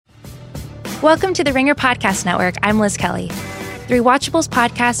Welcome to the Ringer Podcast Network. I'm Liz Kelly. The Rewatchables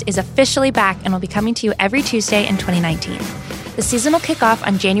podcast is officially back and will be coming to you every Tuesday in 2019. The season will kick off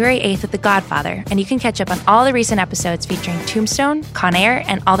on January 8th with The Godfather, and you can catch up on all the recent episodes featuring Tombstone, Con Air,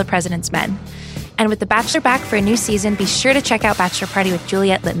 and All the President's Men. And with The Bachelor back for a new season, be sure to check out Bachelor Party with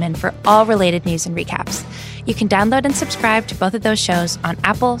Juliette Littman for all related news and recaps. You can download and subscribe to both of those shows on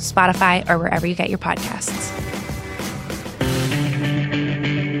Apple, Spotify, or wherever you get your podcasts.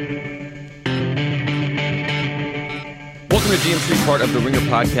 Welcome to GM3, part of the Ringer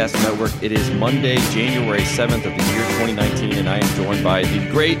Podcast Network. It is Monday, January 7th of the year 2019, and I am joined by the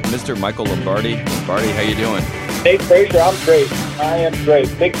great Mr. Michael Lombardi. Lombardi, how you doing? Hey, Frazier, I'm great. I am great.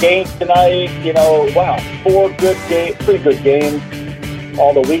 Big game tonight. Wow, three good games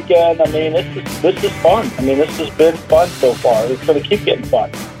all the weekend. I mean, this is fun. I mean, this has been fun so far. It's going to keep getting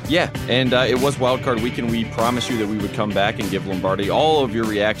fun. Yeah, and it was wildcard weekend. We promised you that we would come back and give Lombardi all of your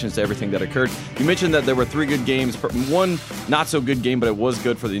reactions to everything that occurred. You mentioned that there were three good games. One not so good game, but it was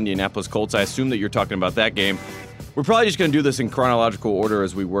good for the Indianapolis Colts. I assume that you're talking about that game. We're probably just going to do this in chronological order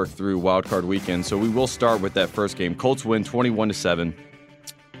as we work through wildcard weekend. So we will start with that first game. Colts win 21-7.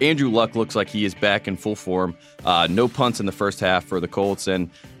 Andrew Luck looks like he is back in full form. No punts in the first half for the Colts, and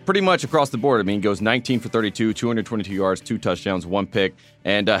pretty much across the board. I mean, he goes 19 for 32, 222 yards, 2 touchdowns, 1 pick,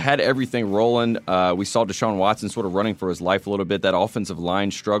 and had everything rolling. We saw Deshaun Watson sort of running for his life a little bit. That offensive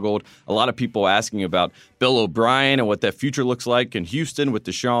line struggled. A lot of people asking about Bill O'Brien and what that future looks like in Houston with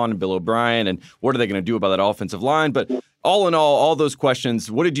Deshaun and Bill O'Brien, and what are they going to do about that offensive line. But all in all those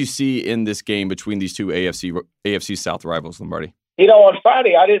questions, what did you see in this game between these two AFC South rivals, Lombardi? On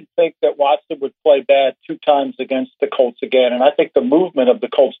Friday, I didn't think that Watson would play bad 2 times against the Colts again. And I think the movement of the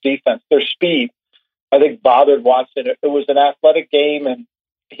Colts defense, their speed, I think bothered Watson. It was an athletic game, and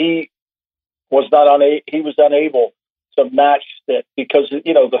he was unable to match it because,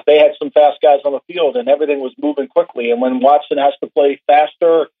 they had some fast guys on the field and everything was moving quickly. And when Watson has to play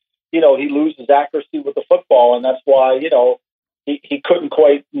faster, he loses accuracy with the football. And that's why, he couldn't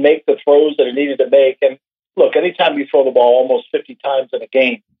quite make the throws that he needed to make. And look, anytime you throw the ball almost 50 times in a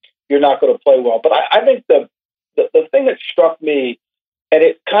game, you're not going to play well. But I think the thing that struck me, and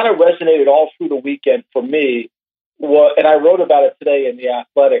it kind of resonated all through the weekend for me, and I wrote about it today in The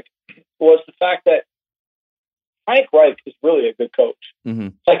Athletic, was the fact that Frank Reich is really a good coach. Mm-hmm.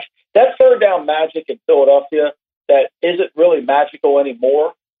 Like that third down magic in Philadelphia that isn't really magical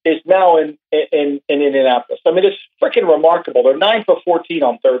anymore is now in Indianapolis. I mean, it's freaking remarkable. They're 9 for 14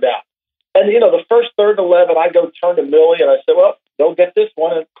 on third down. And, the first 3rd and 11, I go turn to Millie, and I said, well, they'll get this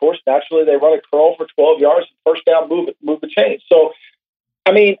one. And, of course, naturally, they run a curl for 12 yards, and first down, move the chains. So,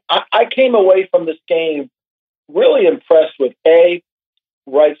 I mean, I came away from this game really impressed with, A,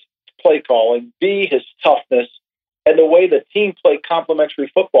 Wright's play calling, B, his toughness, and the way the team played complementary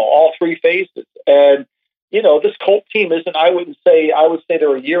football, all 3 phases. And, this Colt team I would say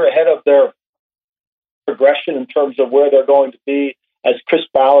they're a year ahead of their progression in terms of where they're going to be as Chris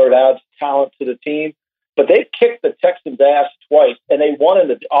Ballard adds talent to the team. But they kicked the Texans' ass twice, and they won in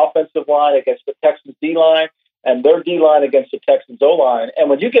the offensive line against the Texans' D-line and their D-line against the Texans' O-line. And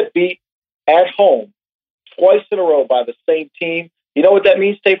when you get beat at home twice in a row by the same team, you know what that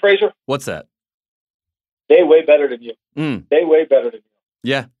means, Dave Frazier? What's that? They way better than you. They way better than you.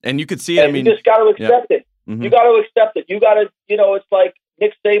 Yeah, and you could see it. And you just got to accept it. Mm-hmm. You got to accept it. You got to, it's like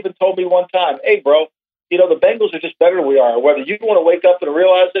Nick Saban told me one time, hey, bro, the Bengals are just better than we are, whether you want to wake up and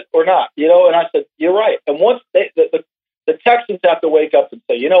realize it or not, and I said, you're right. And once the Texans have to wake up and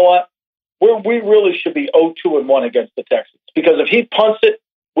say, you know what, we really should be 0-2-1 against the Texans, because if he punts it,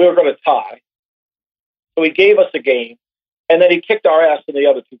 we're going to tie. So he gave us a game, and then he kicked our ass in the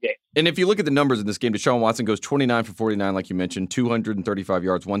other 2 games. And if you look at the numbers in this game, Deshaun Watson goes 29 for 49, like you mentioned, 235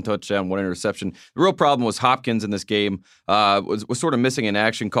 yards, 1 touchdown, 1 interception. The real problem was Hopkins in this game was sort of missing in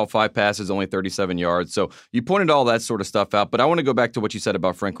action, caught 5 passes, only 37 yards. So you pointed all that sort of stuff out. But I want to go back to what you said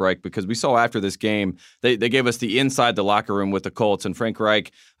about Frank Reich, because we saw after this game, they gave us the inside the locker room with the Colts. And Frank Reich,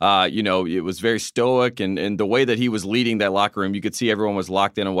 it was very stoic. And the way that he was leading that locker room, you could see everyone was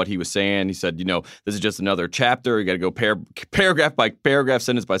locked in on what he was saying. He said, this is just another chapter. You got to go paragraph by paragraph,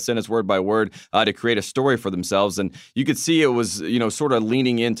 sentence by sentence, word by word, to create a story for themselves. And you could see it was, sort of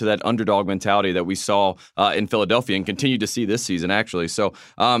leaning into that underdog mentality that we saw in Philadelphia and continue to see this season, actually. So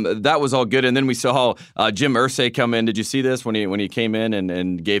that was all good. And then we saw Jim Irsay come in. Did you see this when he came in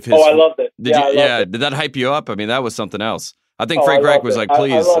and gave his? Oh, I loved it. Did that hype you up? I mean, that was something else. I think Frank Reich was like,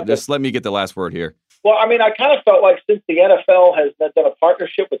 please, just let me get the last word here. Well, I mean, I kind of felt like since the NFL has done a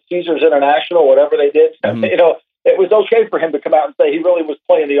partnership with Caesars International, whatever they did, it was okay for him to come out and say he really was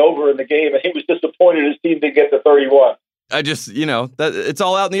playing the over in the game, and he was disappointed his team didn't get to 31. I just, that it's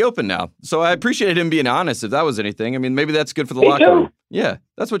all out in the open now. So I appreciated him being honest, if that was anything. I mean, maybe that's good for the locker room. Yeah,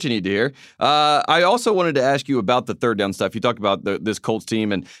 that's what you need to hear. I also wanted to ask you about the third down stuff. You talked about this Colts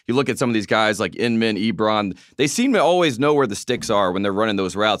team, and you look at some of these guys like Inman, Ebron. They seem to always know where the sticks are when they're running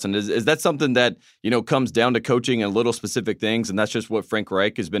those routes. And is that something that, comes down to coaching and little specific things, and that's just what Frank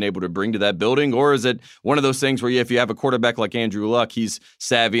Reich has been able to bring to that building? Or is it one of those things where if you have a quarterback like Andrew Luck, he's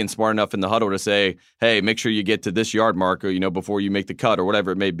savvy and smart enough in the huddle to say, hey, make sure you get to this yard mark, or, before you make the cut or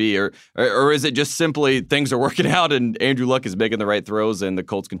whatever it may be? Or is it just simply things are working out and Andrew Luck is making the right throws and the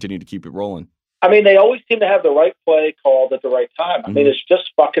Colts continue to keep it rolling? I mean, they always seem to have the right play called at the right time. I mean, it's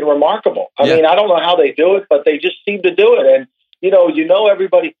just fucking remarkable. I mean, I don't know how they do it, but they just seem to do it. And,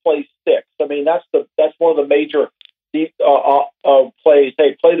 everybody plays sticks. I mean, that's one of the major plays.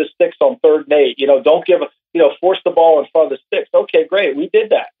 Hey, play the sticks on 3rd and 8. Don't give force the ball in front of the sticks. Okay, great. We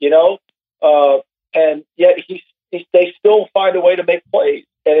did that, and yet they still find a way to make plays.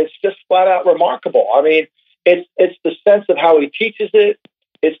 And it's just flat out remarkable. I mean, it's the sense of how he teaches it.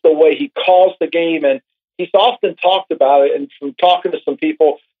 It's the way he calls the game. And he's often talked about it. And from talking to some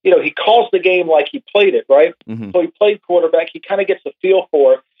people, he calls the game like he played it, right? Mm-hmm. So he played quarterback. He kind of gets a feel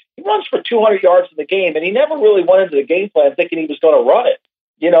for it. He runs for 200 yards in the game, and he never really went into the game plan thinking he was going to run it.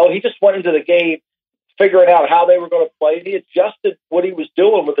 He just went into the game figuring out how they were going to play. And he adjusted what he was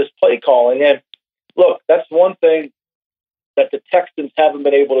doing with his play calling. And look, that's one thing that the Texans haven't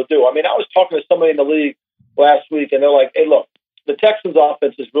been able to do. I mean, I was talking to somebody in the league last week, and they're like, hey, look, the Texans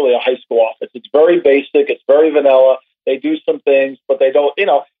offense is really a high school offense. It's very basic. It's very vanilla. They do some things, but they don't,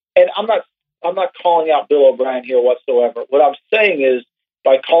 and I'm not calling out Bill O'Brien here whatsoever. What I'm saying is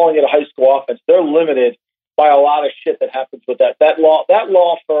by calling it a high school offense, they're limited by a lot of shit that happens with that. That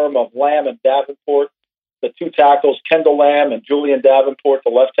law firm of Lamb and Davenport, the 2 tackles, Kendall Lamb and Julian Davenport,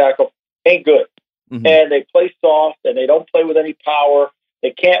 the left tackle, ain't good. Mm-hmm. And they play soft, and they don't play with any power.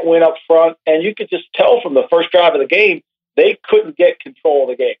 They can't win up front. And you could just tell from the first drive of the game, they couldn't get control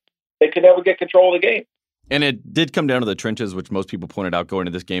of the game. They could never get control of the game. And it did come down to the trenches, which most people pointed out going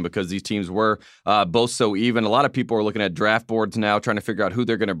into this game because these teams were both so even. A lot of people are looking at draft boards now, trying to figure out who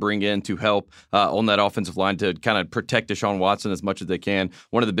they're going to bring in to help on that offensive line to kind of protect Deshaun Watson as much as they can.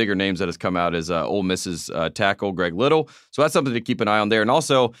 One of the bigger names that has come out is Ole Miss's tackle, Greg Little. So that's something to keep an eye on there. And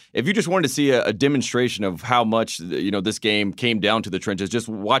also, if you just wanted to see a demonstration of how much this game came down to the trenches, just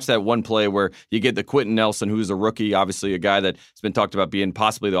watch that one play where you get the Quentin Nelson, who's a rookie, obviously a guy that's been talked about being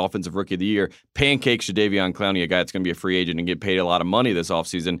possibly the offensive rookie of the year, pancakes Jadeveon Clowney, a guy that's going to be a free agent and get paid a lot of money this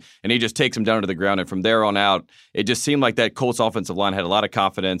offseason, and he just takes him down to the ground. And from there on out, it just seemed like that Colts offensive line had a lot of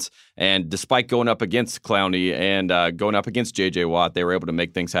confidence. And despite going up against Clowney and going up against J.J. Watt, they were able to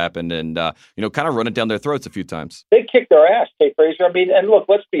make things happen and, kind of run it down their throats a few times. They kicked their ass, Tate Frazier. I mean, and look,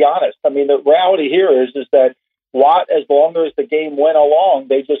 let's be honest. I mean, the reality here is that Watt, as longer as the game went along,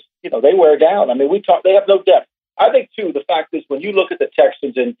 they just, they wear down. I mean, they have no depth. I think, too, the fact is when you look at the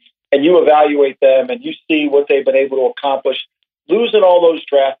Texans and you evaluate them and you see what they've been able to accomplish, losing all those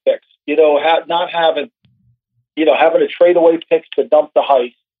draft picks, not having to trade away picks to dump the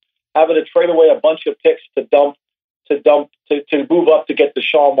Heist, having to trade away a bunch of picks to move up to get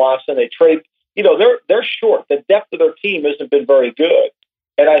Deshaun Watson. They trade, they're short. The depth of their team hasn't been very good.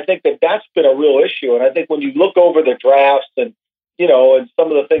 And I think that's been a real issue. And I think when you look over the drafts and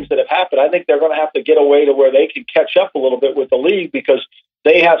some of the things that have happened, I think they're going to have to get away to where they can catch up a little bit with the league because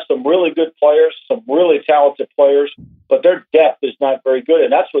they have some really good players, some really talented players, but their depth is not very good.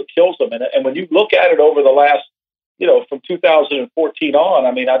 And that's what kills them. And when you look at it over the last, from 2014 on,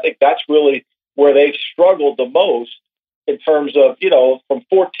 I mean, I think that's really where they've struggled the most in terms of, from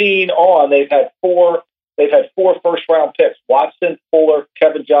 14 on, they've had four first round picks, Watson, Fuller,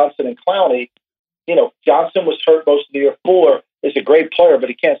 Kevin Johnson, and Clowney. Johnson was hurt most of the year. Fuller is a great player, but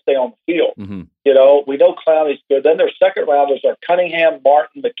he can't stay on the field. Mm-hmm. We know Clowney's good. Then their second rounders are Cunningham,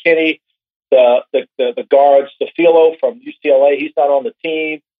 Martin, McKinney, the guards, DeFilo from UCLA. He's not on the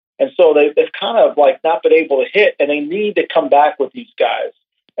team. And so they've kind of not been able to hit, and they need to come back with these guys.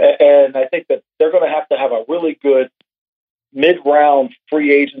 And I think that they're going to have a really good mid-round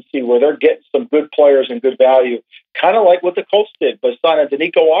free agency where they're getting some good players and good value, kind of like what the Colts did by signing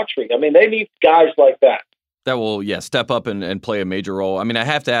Danico Autry. I mean, they need guys like that. That will, step up and play a major role. I mean, I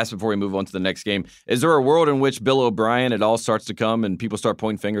have to ask before we move on to the next game, is there a world in which Bill O'Brien, it all starts to come and people start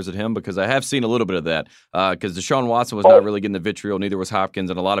pointing fingers at him? Because I have seen a little bit of that. Because Deshaun Watson was not really getting the vitriol, neither was Hopkins,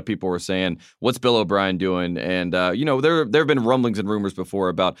 and a lot of people were saying, what's Bill O'Brien doing? And, there have been rumblings and rumors before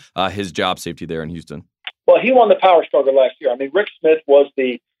about his job safety there in Houston. Well, he won the power struggle last year. I mean, Rick Smith was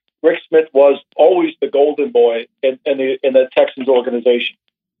always the golden boy in the Texans organization.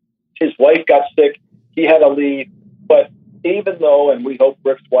 His wife got sick. He had a lead, but even though, and we hope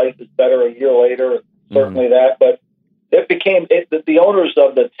Rick's wife is better a year later, certainly that, but it became the owners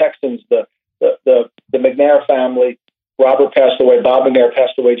of the Texans, the McNair family. Robert passed away. Bob McNair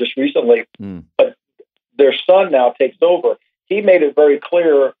passed away just recently, but their son now takes over. He made it very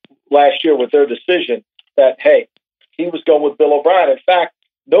clear last year with their decision that, hey, he was going with Bill O'Brien. In fact,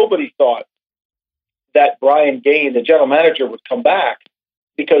 nobody thought that Brian Gaine, the general manager, would come back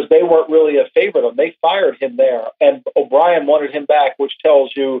because they weren't really a favorite of him. They fired him there, and O'Brien wanted him back, which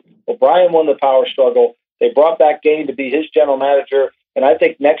tells you O'Brien won the power struggle. They brought back Gaine to be his general manager, and I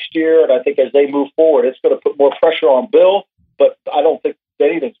think next year, and I think as they move forward, it's going to put more pressure on Bill, but I don't think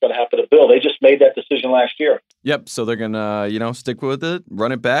anything's going to happen to Bill. They just made that decision last year. Yep, so they're going to, stick with it,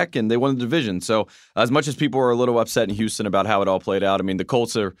 run it back, and they won the division. So as much as people are a little upset in Houston about how it all played out, I mean, the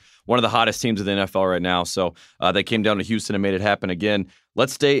Colts are one of the hottest teams in the NFL right now, so they came down to Houston and made it happen again.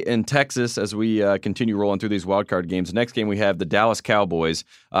 Let's stay in Texas as we continue rolling through these wildcard games. The next game we have the Dallas Cowboys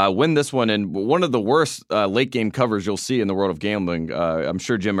win this one, and one of the worst late-game covers you'll see in the world of gambling. I'm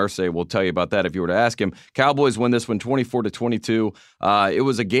sure Jim Irsay will tell you about that if you were to ask him. Cowboys win this one 24-22. It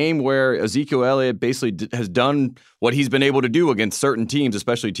was a game where Ezekiel Elliott basically has done what he's been able to do against certain teams,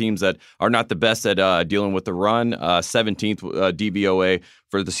 especially teams that are not the best at dealing with the run. 17th DVOA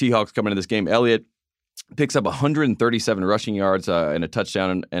for the Seahawks coming into this game. Elliott picks up 137 rushing yards and a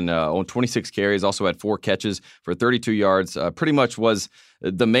touchdown and on 26 carries. Also had 4 catches for 32 yards. Pretty much was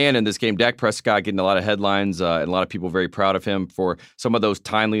the man in this game. Dak Prescott getting a lot of headlines and a lot of people very proud of him for some of those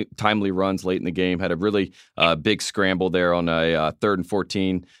timely runs late in the game. Had a really big scramble there on a 3rd and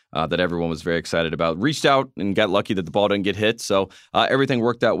 14 that everyone was very excited about. Reached out and got lucky that the ball didn't get hit. So everything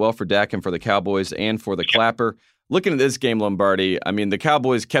worked out well for Dak and for the Cowboys and for the Clapper. Looking at this game, Lombardi, I mean, the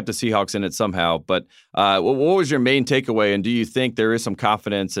Cowboys kept the Seahawks in it somehow, but what was your main takeaway, and do you think there is some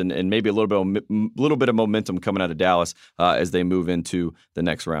confidence and maybe a little bit of momentum coming out of Dallas as they move into the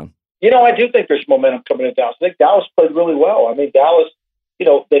next round? I do think there's momentum coming into Dallas. I think Dallas played really well. I mean, Dallas,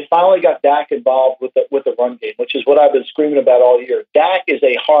 they finally got Dak involved with the run game, which is what I've been screaming about all year. Dak is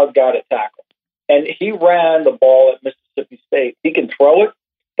a hard guy to tackle, and he ran the ball at Mississippi State. He can throw it,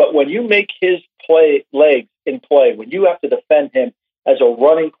 but when you make his legs in play, when you have to defend him as a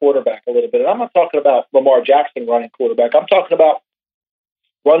running quarterback a little bit, and I'm not talking about Lamar Jackson running quarterback, I'm talking about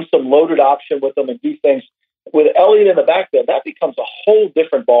run some loaded option with them and do things with Elliott in the backfield, that becomes a whole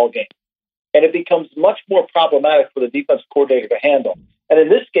different ball game. And it becomes much more problematic for the defensive coordinator to handle. And in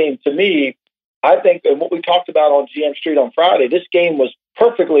this game, to me, I think, and what we talked about on GM Street on Friday, this game was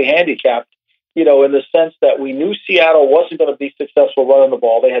perfectly handicapped, in the sense that we knew Seattle wasn't going to be successful running the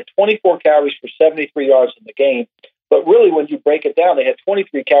ball. They had 24 carries for 73 yards in the game. But really, when you break it down, they had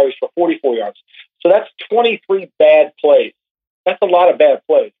 23 carries for 44 yards. So that's 23 bad plays. That's a lot of bad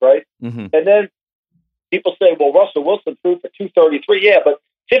plays, right? Mm-hmm. And then people say, well, Russell Wilson threw for 233. Yeah, but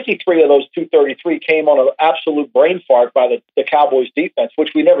 53 of those 233 came on an absolute brain fart by the Cowboys defense,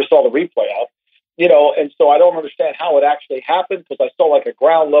 which we never saw the replay of. And so I don't understand how it actually happened because I saw like a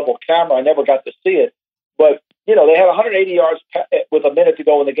ground level camera. I never got to see it. But, they had 180 yards with a minute to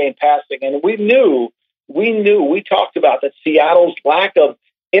go in the game passing. And we talked about that Seattle's lack of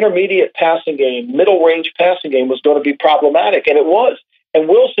intermediate passing game, middle range passing game was going to be problematic. And it was. And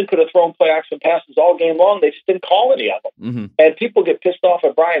Wilson could have thrown play action passes all game long. They just didn't call any of them. Mm-hmm. And people get pissed off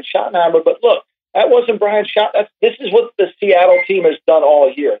at Brian Schottenheimer. But look, that wasn't Brian Schottenheimer. This is what the Seattle team has done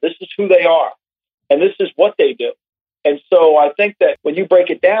all year. This is who they are. And this is what they do. And so I think that when you break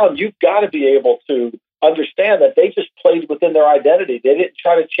it down, you've got to be able to understand that they just played within their identity. They didn't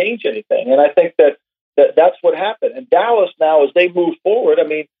try to change anything. And I think that's what happened. And Dallas now, as they move forward, I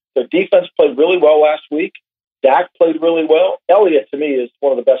mean, their defense played really well last week. Dak played really well. Elliott, to me, is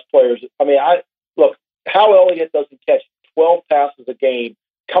one of the best players. I mean, look, how Elliott doesn't catch 12 passes a game,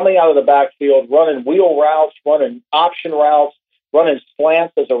 coming out of the backfield, running wheel routes, running option routes, running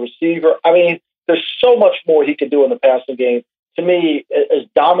slants as a receiver. I mean, there's so much more he can do in the passing game. To me, as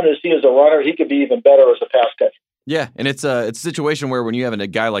dominant as he is a runner, he could be even better as a pass catcher. Yeah, and it's a situation where when you have a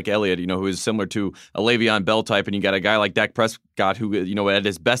guy like Elliott, who is similar to a Le'Veon Bell type, and you got a guy like Dak Prescott who, at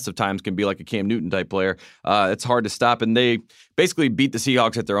his best of times can be like a Cam Newton type player, it's hard to stop. And they basically beat the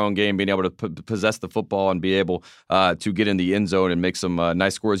Seahawks at their own game, being able to possess the football and be able to get in the end zone and make some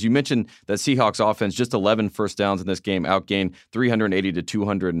nice scores. You mentioned that Seahawks offense, just 11 first downs in this game, outgained 380 to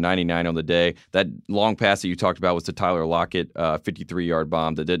 299 on the day. That long pass that you talked about was to Tyler Lockett, 53-yard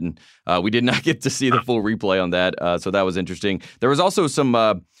bomb that we did not get to see the full replay on that. So that was interesting. There was also some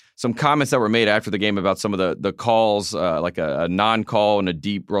some comments that were made after the game about some of the calls, like a non-call and a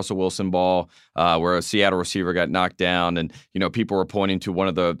deep Russell Wilson ball where a Seattle receiver got knocked down, and people were pointing to one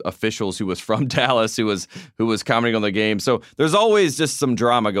of the officials who was from Dallas who was commenting on the game. So there's always just some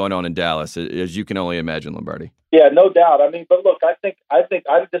drama going on in Dallas, as you can only imagine, Lombardi. Yeah, no doubt. I mean, but look, I think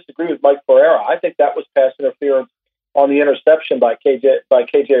I disagree with Mike Pereira. I think that was pass interference on the interception by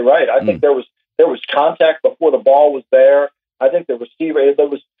KJ Wright. I think there was contact before the ball was there. I think the receiver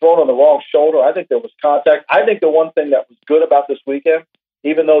that was thrown on the wrong shoulder. I think there was contact. I think the one thing that was good about this weekend,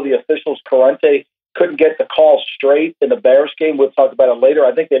 even though the officials Corrente couldn't get the call straight in the Bears game, we'll talk about it later.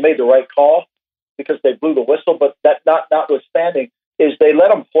 I think they made the right call because they blew the whistle. But that notwithstanding, is they let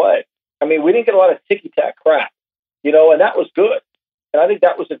them play. I mean, we didn't get a lot of ticky-tack crap. And that was good. And I think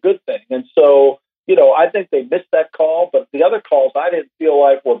that was a good thing. And so, I think they missed that call, but the other calls I didn't feel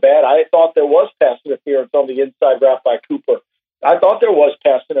like were bad. I thought there was pass interference on the inside route by Cooper. I thought there was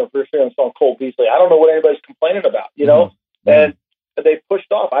pass interference on Cole Beasley. I don't know what anybody's complaining about, and they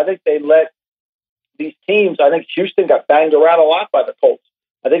pushed off. I think they let these teams, I think Houston got banged around a lot by the Colts.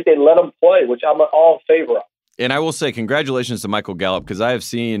 I think they let them play, which I'm all in favor of. And I will say congratulations to Michael Gallup, because I have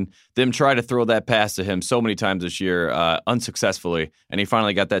seen them try to throw that pass to him so many times this year unsuccessfully, and he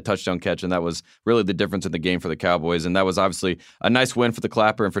finally got that touchdown catch, and that was really the difference in the game for the Cowboys. And that was obviously a nice win for the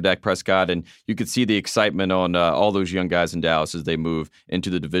Clapper and for Dak Prescott, and you could see the excitement on all those young guys in Dallas as they move into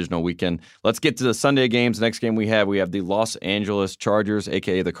the divisional weekend. Let's get to the Sunday games. The next game we have the Los Angeles Chargers,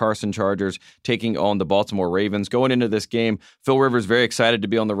 a.k.a. the Carson Chargers, taking on the Baltimore Ravens. Going into this game, Phil Rivers very excited to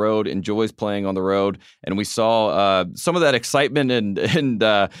be on the road, enjoys playing on the road, and we saw some of that excitement and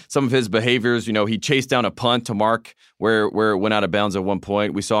some of his behaviors. He chased down a punt to mark where it went out of bounds at one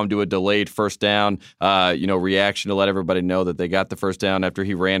point. We saw him do a delayed first down, reaction to let everybody know that they got the first down after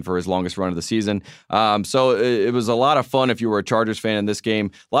he ran for his longest run of the season. So it was a lot of fun if you were a Chargers fan in this game.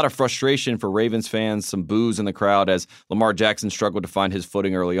 A lot of frustration for Ravens fans, some boos in the crowd as Lamar Jackson struggled to find his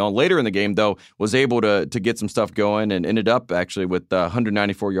footing early on. Later in the game, though, was able to get some stuff going and ended up actually with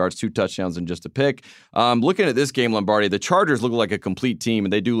 194 yards, 2 touchdowns, and just a pick. Looking at this game, Lombardi, the Chargers look like a complete team,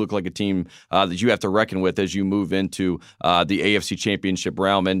 and they do look like a team that you have to reckon with as you move into the AFC Championship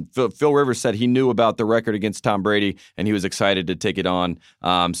realm. And Phil Rivers said he knew about the record against Tom Brady, and he was excited to take it on.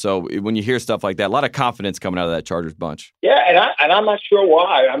 So when you hear stuff like that, a lot of confidence coming out of that Chargers bunch. Yeah, and I'm not sure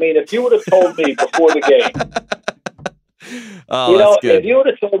why. I mean, if you would have told me before the game, if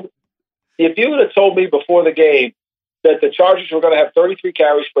you would have told me before the game that the Chargers were going to have 33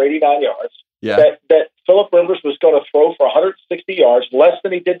 carries for 89 yards, that Philip Rivers was going to throw for 160 yards, less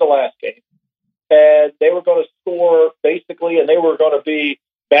than he did the last game, and they were going to score basically, and they were going to be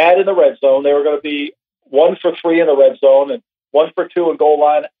bad in the red zone. They were going to be 1 for 3 in the red zone and 1 for 2 in goal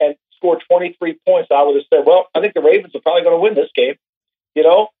line and score 23 points. I would have said, well, I think the Ravens are probably going to win this game.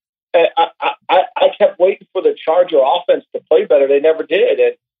 I kept waiting for the Charger offense to play better. They never did.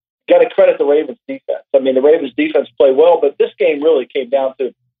 And got to credit the Ravens defense. I mean, the Ravens defense played well, but this game really came down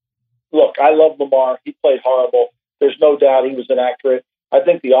to, look, I love Lamar. He played horrible. There's no doubt he was inaccurate. I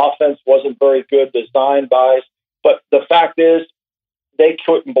think the offense wasn't very good, design buys. But the fact is, they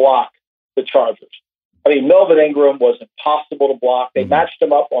couldn't block the Chargers. I mean, Melvin Ingram was impossible to block. They matched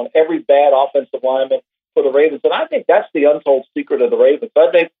him up on every bad offensive lineman for the Ravens. And I think that's the untold secret of the Ravens. I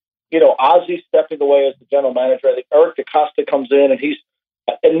think, Ozzie stepping away as the general manager. I think Eric DeCosta comes in,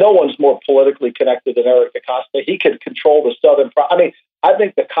 and no one's more politically connected than Eric DeCosta. He could control the Southern. I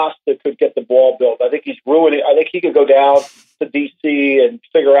think DeCosta could get the ball built. I think he's ruining. I think he could go down to D.C. and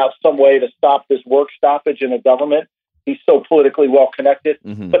figure out some way to stop this work stoppage in the government. He's so politically well connected.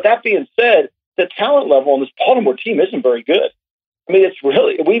 Mm-hmm. But that being said, the talent level on this Baltimore team isn't very good. I mean, it's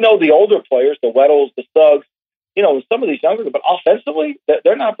really, we know the older players, the Weddles, the Suggs, some of these younger, but offensively,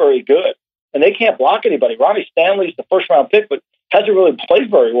 they're not very good. And they can't block anybody. Ronnie Stanley's the first-round pick, but hasn't really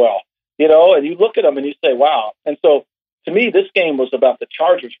played very well, and you look at them and you say, wow. And so, to me, this game was about the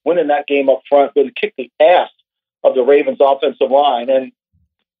Chargers winning that game up front, but it kicked the ass of the Ravens' offensive line, and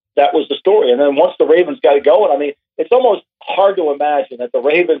that was the story. And then once the Ravens got it going, I mean, it's almost hard to imagine that the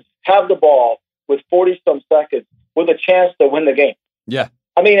Ravens have the ball with 40-some seconds with a chance to win the game. Yeah.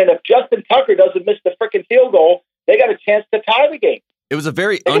 I mean, and if Justin Tucker doesn't miss the freaking field goal, they got a chance to tie the game. It was a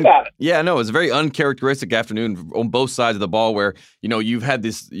very it was a very uncharacteristic afternoon on both sides of the ball where, you've had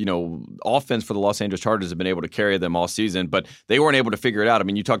this, offense for the Los Angeles Chargers have been able to carry them all season, but they weren't able to figure it out. I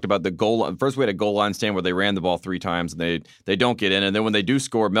mean, you talked about the goal. First, we had a goal line stand where they ran the ball 3 times and they don't get in. And then when they do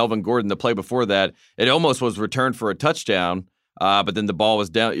score, Melvin Gordon, the play before that, it almost was returned for a touchdown. But then the ball was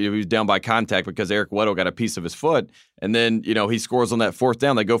down. He was down by contact because Eric Weddle got a piece of his foot, And then, he scores on that fourth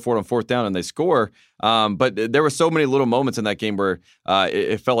down. They go for it on fourth down and they score. But there were so many little moments in that game where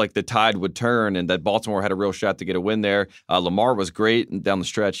it felt like the tide would turn and that Baltimore had a real shot to get a win there. Lamar was great down the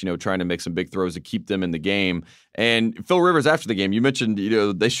stretch, trying to make some big throws to keep them in the game. And Phil Rivers, after the game, you mentioned,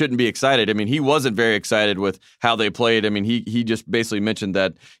 they shouldn't be excited. I mean, he wasn't very excited with how they played. I mean, he just basically mentioned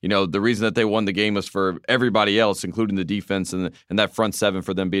that, the reason that they won the game was for everybody else, including the defense and that front seven,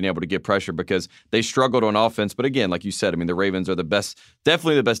 for them being able to get pressure because they struggled on offense. But again, like you said, I mean, the Ravens are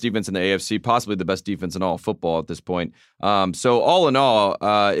definitely the best defense in the AFC, possibly the best defense in all of football at this point. So all in all,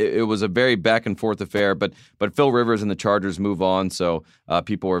 it was a very back and forth affair, but Phil Rivers and the Chargers move on. So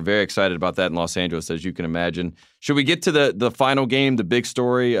people were very excited about that in Los Angeles, as you can imagine. Should we get to the final game, the big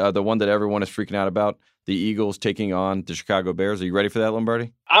story, the one that everyone is freaking out about, the Eagles taking on the Chicago Bears? Are you ready for that,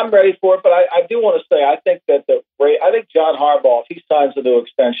 Lombardi? I'm ready for it, but I do want to say I think John Harbaugh, if he signs a new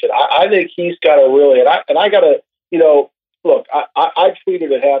extension, I think he's got to really, and I got to, look, I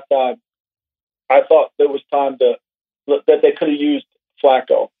tweeted at halftime, I thought there was time that they could have used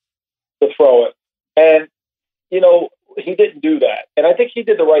Flacco to throw it. And, he didn't do that. And I think he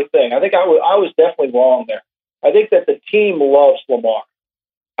did the right thing. I think I was definitely wrong there. I think that the team loves Lamar.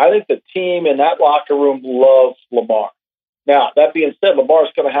 I think the team in that locker room loves Lamar. Now, that being said, Lamar's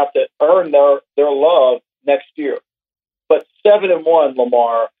going to have to earn their love next year. But 7-1,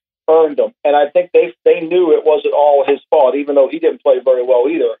 Lamar earned them. And I think they knew it wasn't all his fault, even though he didn't play very well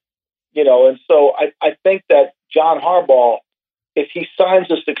either. And so I think that John Harbaugh, if he signs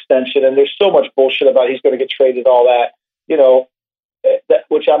this extension, and there's so much bullshit about he's going to get traded, all that,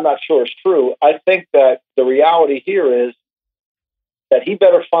 which I'm not sure is true. I think that the reality here is that he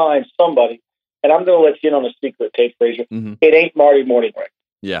better find somebody, and I'm going to let you in on a secret, Tate Frazier. Mm-hmm. It ain't Marty Morningweg.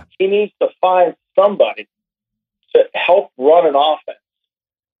 Yeah. He needs to find somebody to help run an offense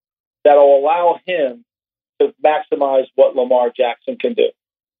that'll allow him to maximize what Lamar Jackson can do.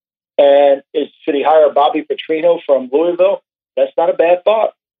 And should he hire Bobby Petrino from Louisville? That's not a bad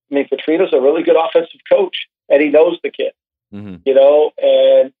thought. I mean, Petrino's a really good offensive coach, and he knows the kid, mm-hmm.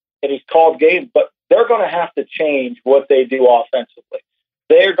 And he's called games. But they're going to have to change what they do offensively.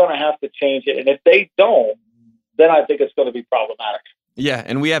 They're going to have to change it. And if they don't, then I think it's going to be problematic. Yeah,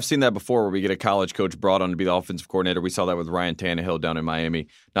 and we have seen that before where we get a college coach brought on to be the offensive coordinator. We saw that with Ryan Tannehill down in Miami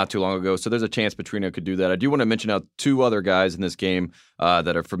not too long ago. So there's a chance Petrino could do that. I do want to mention out two other guys in this game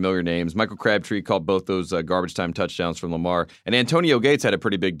that are familiar names. Michael Crabtree called both those garbage time touchdowns from Lamar. And Antonio Gates had a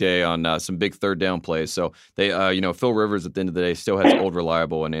pretty big day on some big third down plays. So they, Phil Rivers at the end of the day still has old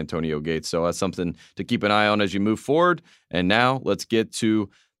reliable and Antonio Gates. So that's something to keep an eye on as you move forward. And now let's get to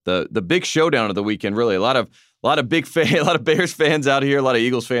the big showdown of the weekend. Really, a lot of Bears fans out here, a lot of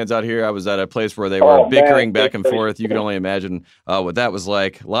Eagles fans out here. I was at a place where they were bickering back and forth. You can only imagine what that was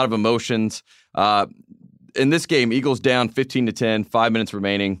like. A lot of emotions. In this game, Eagles down 15-10, 5 minutes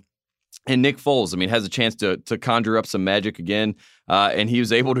remaining. And Nick Foles, has a chance to conjure up some magic again. And he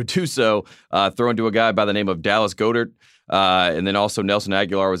was able to do so, throwing to a guy by the name of Dallas Goedert. And then also Nelson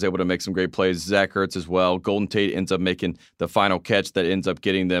Aguilar was able to make some great plays. Zach Ertz as well. Golden Tate ends up making the final catch that ends up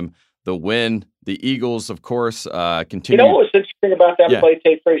getting them the win. The Eagles, of course, continue. What was interesting about that play,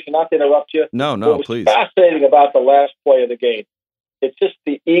 Tate Frazier? Not to interrupt you. No, What was please. fascinating about the last play of the game, it's just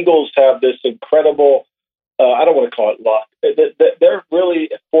the Eagles have this incredible, I don't want to call it luck. They're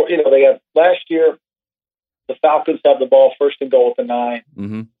really, they have last year, the Falcons have the ball first and goal at the 9,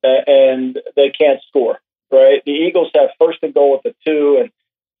 mm-hmm. And they can't score, right? The Eagles have first and goal at the 2, and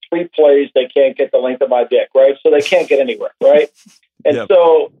 3 plays, they can't get the length of my dick, right? So they can't get anywhere, right? And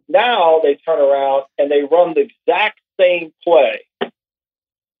so now they turn around and they run the exact same play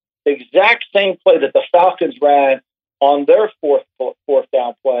that the Falcons ran on their fourth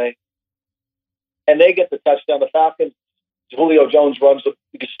down play, and they get the touchdown. The Falcons, Julio Jones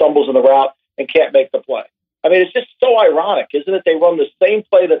stumbles in the route and can't make the play. It's just so ironic, isn't it? They run the same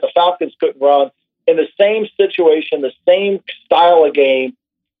play that the Falcons couldn't run in the same situation, the same style of game,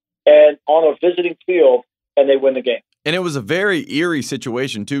 and on a visiting field, and they win the game. And it was a very eerie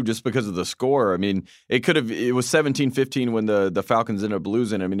situation, too, just because of the score. It was 17-15 when the Falcons ended up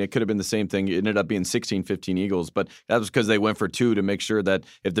losing. It could have been the same thing. It ended up being 16-15 Eagles, but that was because they went for 2 to make sure that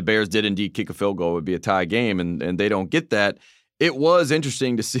if the Bears did indeed kick a field goal, it would be a tie game, and they don't get that. It was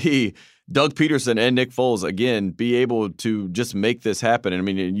interesting to see Doug Peterson and Nick Foles, again, be able to just make this happen. And I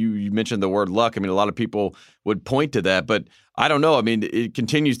mean, you mentioned the word luck. I mean, a lot of people would point to that, but I don't know. I mean, it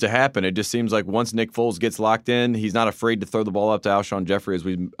continues to happen. It just seems like once Nick Foles gets locked in, he's not afraid to throw the ball up to Alshon Jeffrey, as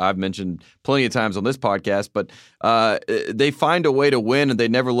I've mentioned plenty of times on this podcast. But they find a way to win, and they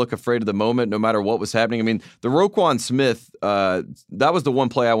never look afraid of the moment, no matter what was happening. I mean, the Roquan Smith, that was the one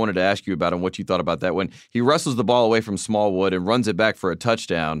play I wanted to ask you about and what you thought about that. When he wrestles the ball away from Smallwood and runs it back for a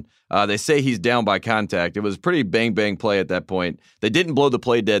touchdown, they say he's down by contact. It was a pretty bang-bang play at that point. They didn't blow the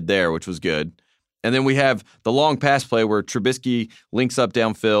play dead there, which was good. And then we have the long pass play where Trubisky links up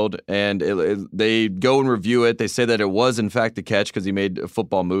downfield, and they go and review it. They say that it was, in fact, the catch because he made a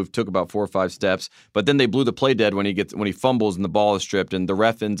football move, took about 4 or 5 steps. But then they blew the play dead when he fumbles and the ball is stripped, and the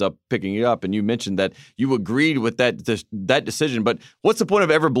ref ends up picking it up. And you mentioned that you agreed with that decision. But what's the point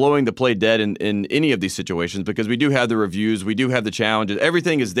of ever blowing the play dead in any of these situations? Because we do have the reviews, we do have the challenges.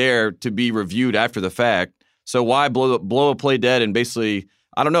 Everything is there to be reviewed after the fact. So why blow a play dead and basically –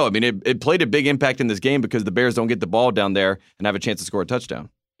 I don't know. I mean, it played a big impact in this game because the Bears don't get the ball down there and have a chance to score a touchdown.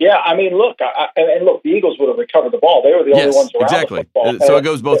 Yeah, I mean, look, the Eagles would have recovered the ball. They were the only ones around exactly. the football. So it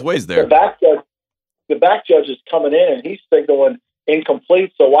goes both ways there. The back judge is coming in, and he's signaling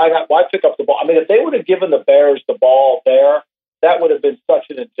incomplete, so why pick up the ball? I mean, if they would have given the Bears the ball there, that would have been such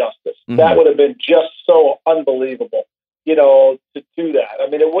an injustice. Mm-hmm. That would have been just so unbelievable, to do that. I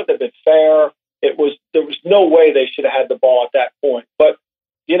mean, it wouldn't have been fair. There was no way they should have had the ball at that point. But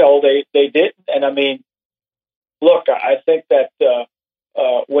they didn't. And I mean, look, I think that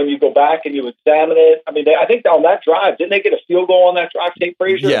when you go back and you examine it, I mean, I think on that drive, didn't they get a field goal on that drive, Tate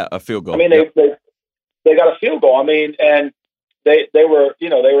Frazier? Yeah, a field goal. I mean, they got a field goal. I mean, and they were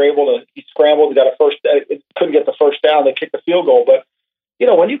able to. He scrambled, he got couldn't get the first down. They kicked the field goal. But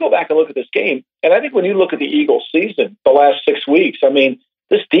when you go back and look at this game, and I think when you look at the Eagles' season, the last 6 weeks, I mean,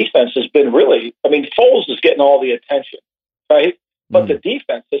 this defense has been really. I mean, Foles is getting all the attention, right? But the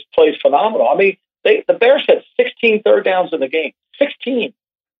defense has played phenomenal. I mean, the Bears had 16 third downs in the game. 16.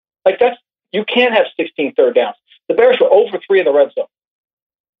 You can't have 16 third downs. The Bears were over 3 in the red zone.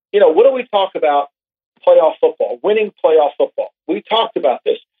 What do we talk about? Playoff football, winning playoff football. We talked about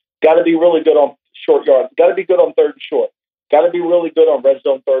this. Got to be really good on short yards. Got to be good on third and short. Got to be really good on red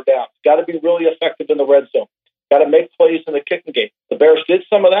zone third downs. Got to be really effective in the red zone. Got to make plays in the kicking game. The Bears did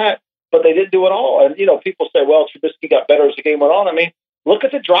some of that, but they didn't do it all. And, people say, well, Trubisky got better as the game went on. I mean, look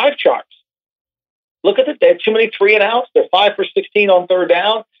at the drive charts. Look at they had too many 3 and outs. They're 5 for 16 on third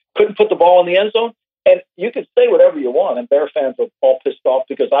down. Couldn't put the ball in the end zone. And you can say whatever you want, and Bear fans are all pissed off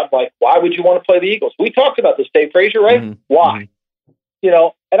because I'm like, why would you want to play the Eagles? We talked about this, Dave Frazier, right? Mm-hmm. Why?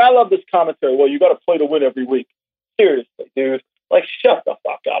 And I love this commentary. Well, you got to play to win every week. Seriously, dude. Shut the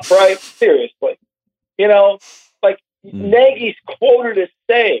fuck up, right? Seriously. Nagy's quoted as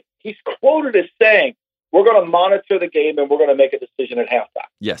saying, we're going to monitor the game and we're going to make a decision at halftime.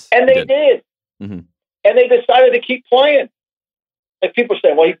 Yes. And they did. Mm-hmm. And they decided to keep playing. People are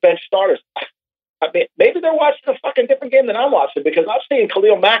saying, well, he benched starters. I mean, maybe they're watching a fucking different game than I'm watching because I'm seeing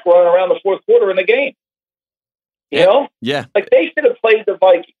Khalil Mack running around the fourth quarter in the game. You know? Yeah. They should have played the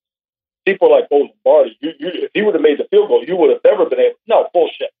Vikings. People are like, oh, Lombardi, if he would have made the field goal, you would have never been able. No,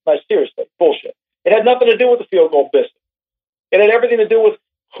 bullshit. No, seriously, bullshit. It had nothing to do with the field goal business. It had everything to do with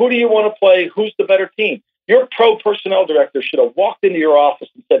who do you want to play, who's the better team. Your pro personnel director should have walked into your office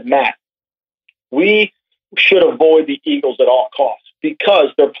and said, Matt, we should avoid the Eagles at all costs because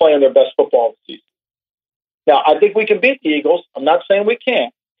they're playing their best football of the season. Now, I think we can beat the Eagles. I'm not saying we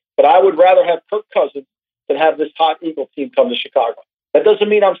can't, but I would rather have Kirk Cousins than have this hot Eagle team come to Chicago. That doesn't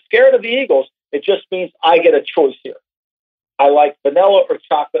mean I'm scared of the Eagles. It just means I get a choice here. I like vanilla or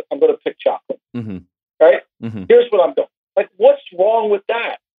chocolate. I'm going to pick chocolate. Mm-hmm. Right? Mm-hmm. Here's what I'm doing. What's wrong with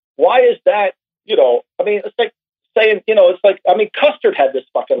that? Why is that, it's like saying, Custard had this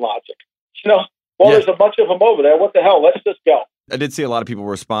fucking logic. There's a bunch of them over there. What the hell? Let's just go. I did see a lot of people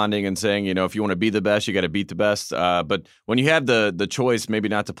responding and saying, if you want to be the best, you got to beat the best. But when you have the choice maybe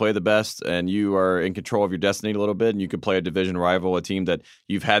not to play the best and you are in control of your destiny a little bit and you could play a division rival, a team that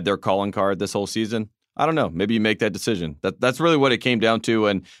you've had their calling card this whole season, I don't know. Maybe you make that decision. That's really what it came down to.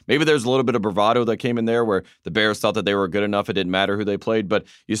 And maybe there's a little bit of bravado that came in there where the Bears thought that they were good enough. It didn't matter who they played. But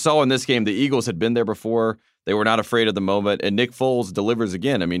you saw in this game, the Eagles had been there before. They were not afraid of the moment. And Nick Foles delivers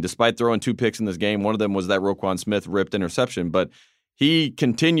again. I mean, despite throwing 2 picks in this game, one of them was that Roquan Smith ripped interception. But he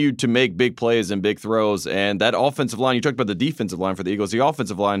continued to make big plays and big throws. And that offensive line, you talked about the defensive line for the Eagles. The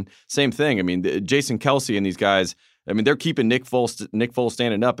offensive line, same thing. I mean, Jason Kelsey and these guys, they're keeping Nick Foles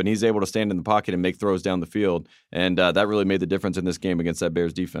standing up, and he's able to stand in the pocket and make throws down the field. And that really made the difference in this game against that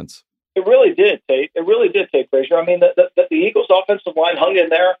Bears defense. It really did, Tate. It really did, Tate Frazier. I mean, the Eagles' offensive line hung in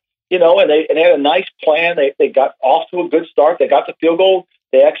there. and they had a nice plan. They got off to a good start. They got the field goal.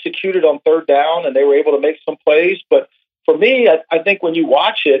 They executed on third down, and they were able to make some plays. But for me, I think when you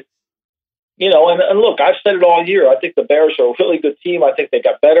watch it, and look, I've said it all year. I think the Bears are a really good team. I think they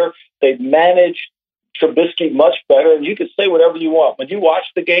got better. They've managed Trubisky much better. And you can say whatever you want. When you watch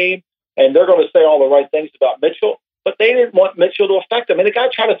the game, and they're going to say all the right things about Mitchell, but they didn't want Mitchell to affect him. I mean, the guy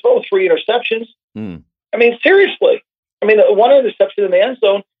tried to throw 3 interceptions. I mean, seriously. I mean, one interception in the end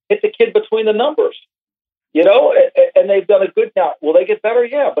zone hit the kid between the numbers. And they've done a good now. Will they get better?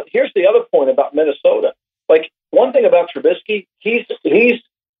 Yeah. But here's the other point about Minnesota. Like, one thing about Trubisky, he's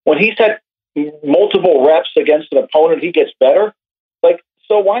when he's had multiple reps against an opponent, he gets better. Like,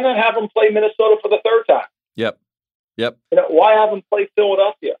 so why not have him play Minnesota for the third time? Yep. Why have him play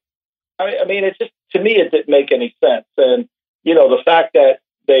Philadelphia? I mean, it just, to me, it didn't make any sense. And, the fact that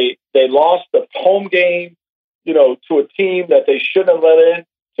they lost the home game, to a team that they shouldn't have let in,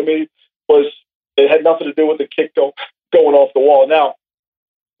 to me, it had nothing to do with the kick going off the wall. Now,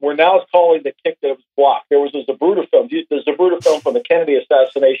 we're now calling the kick that was blocked. There was a Zapruder film. The Zapruder film from the Kennedy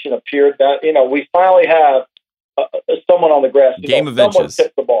assassination appeared. That we finally have someone on the grass. Game of inches.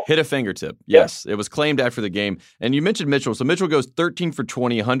 Hit a fingertip. Yes. Yeah. It was claimed after the game. And you mentioned Mitchell. So Mitchell goes 13 for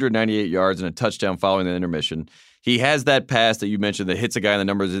 20, 198 yards, and a touchdown following the intermission. He has that pass that you mentioned that hits a guy in the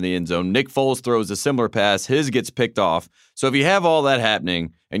numbers in the end zone. Nick Foles throws a similar pass. His gets picked off. So if you have all that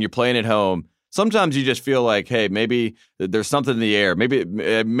happening and you're playing at home, sometimes you just feel like, hey, maybe there's something in the air. Maybe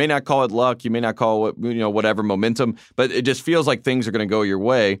it may not call it luck. You may not call it, whatever, momentum, but it just feels like things are going to go your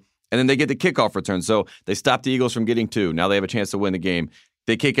way. And then they get the kickoff return. So they stop the Eagles from getting 2. Now they have a chance to win the game.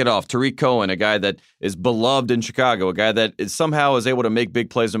 They kick it off. Tariq Cohen, a guy that is beloved in Chicago, a guy that somehow is able to make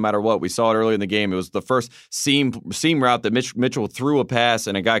big plays no matter what. We saw it early in the game. It was the first seam route that Mitchell threw a pass,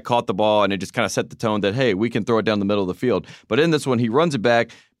 and a guy caught the ball, and it just kind of set the tone that, hey, we can throw it down the middle of the field. But in this one, he runs it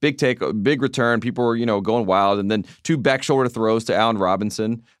back, big take, big return. People were, going wild. And then 2 back shoulder throws to Allen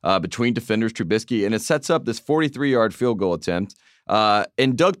Robinson between defenders, Trubisky, and it sets up this 43-yard field goal attempt.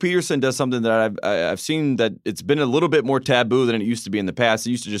 And Doug Peterson does something that I've seen that it's been a little bit more taboo than it used to be in the past. It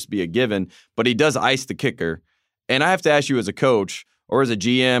used to just be a given, but he does ice the kicker. And I have to ask you as a coach or as a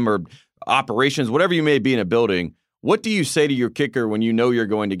GM or operations, whatever you may be in a building, what do you say to your kicker when you know you're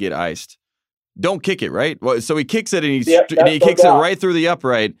going to get iced? Don't kick it, right? Well, so he kicks it and he kicks it right through the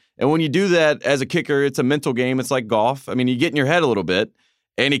upright. And when you do that as a kicker, it's a mental game. It's like golf. I mean, you get in your head a little bit.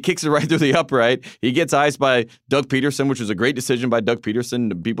 And he kicks it right through the upright. He gets iced by Doug Peterson, which was a great decision by Doug Peterson.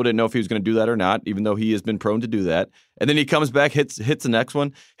 People didn't know if he was going to do that or not, even though he has been prone to do that. And then he comes back, hits the next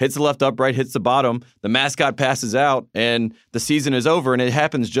one, hits the left upright, hits the bottom. The mascot passes out, and the season is over. And it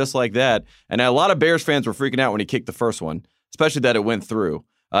happens just like that. And a lot of Bears fans were freaking out when he kicked the first one, especially that it went through.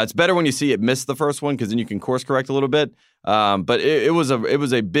 It's better when you see it miss the first one because then you can course correct a little bit. But it was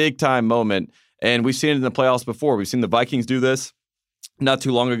a big time moment, and we've seen it in the playoffs before. We've seen the Vikings do this not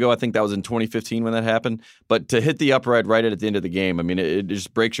too long ago. I think that was in 2015 when that happened. But to hit the upright right at the end of the game, I mean, it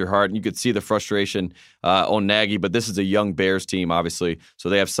just breaks your heart. And you could see the frustration on Nagy. But this is a young Bears team, obviously, so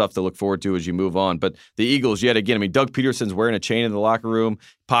they have stuff to look forward to as you move on. But the Eagles, yet again, I mean, Doug Peterson's wearing a chain in the locker room,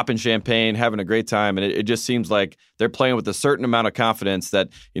 popping champagne, having a great time. And it just seems like they're playing with a certain amount of confidence that,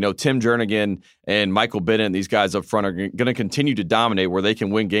 Tim Jernigan and Michael Bennett, these guys up front, are going to continue to dominate where they can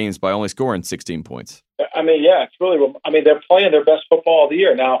win games by only scoring 16 points. I mean, yeah, it's really. I mean, they're playing their best football of the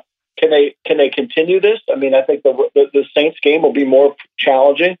year now. Can they continue this? I mean, I think the Saints game will be more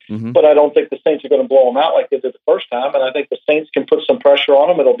challenging, but I don't think the Saints are going to blow them out like they did the first time. And I think the Saints can put some pressure on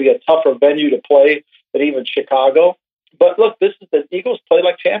them. It'll be a tougher venue to play than even Chicago. But look, the Eagles play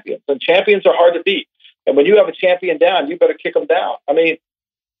like champions, and champions are hard to beat. And when you have a champion down, you better kick them down. I mean,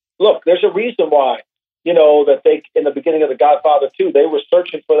 look, there's a reason why, that they, in the beginning of The Godfather 2, they were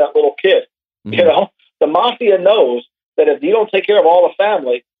searching for that little kid. The mafia knows that if you don't take care of all the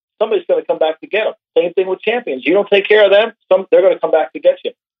family, somebody's going to come back to get them. Same thing with champions. You don't take care of them, they're going to come back to get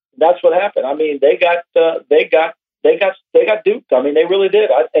you. That's what happened. I mean, they got duped. I mean, they really did.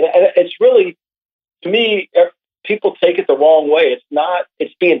 And it's really, to me, people take it the wrong way.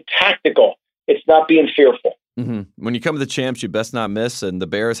 It's being tactical. It's not being fearful. When you come to the champs, you best not miss. And the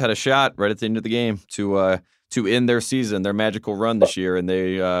Bears had a shot right at the end of the game to end their season, their magical run this year, and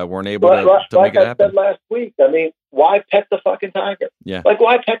they weren't able to make it happen. Like I said last week, I mean, why pet the fucking tiger? Yeah. Like,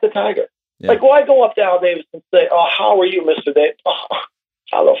 why pet the tiger? Yeah. Like, why go up to Al Davis and say, "Oh, how are you, Mr. Davis? Oh,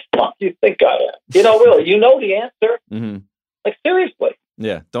 how the fuck do you think I am?" Really, you know the answer. Like, seriously.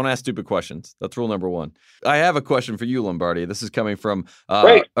 Yeah, don't ask stupid questions. That's rule number one. I have a question for you, Lombardi. This is coming from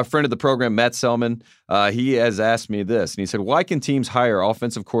a friend of the program, Matt Selman. He has asked me this, and he said, why can teams hire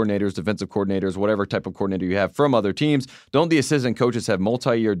offensive coordinators, defensive coordinators, whatever type of coordinator you have from other teams? Don't the assistant coaches have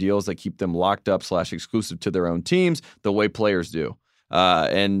multi-year deals that keep them locked up / exclusive to their own teams the way players do?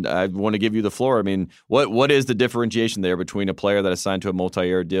 And I want to give you the floor. I mean, what is the differentiation there between a player that is signed to a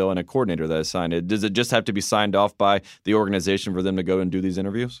multi-year deal and a coordinator that is signed? Does it just have to be signed off by the organization for them to go and do these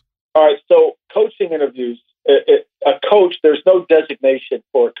interviews? All right. So coaching interviews, a coach, there's no designation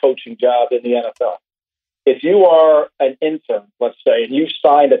for a coaching job in the NFL. If you are an intern, let's say, and you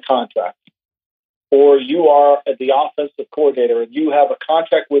signed a contract, or you are the offensive coordinator and you have a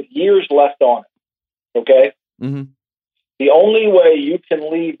contract with years left on it, okay? Mm-hmm. The only way you can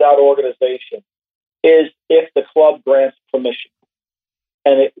leave that organization is if the club grants permission.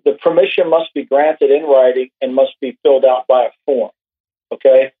 And the permission must be granted in writing and must be filled out by a form.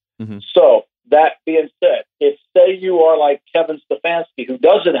 Okay? Mm-hmm. So that being said, if say you are like Kevin Stefanski,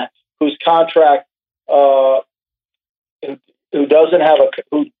 whose contract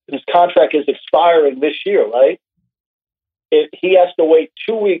whose contract is expiring this year, right? He has to wait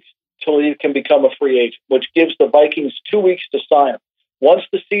 2 weeks till he can become a free agent, which gives the Vikings 2 weeks to sign him. Once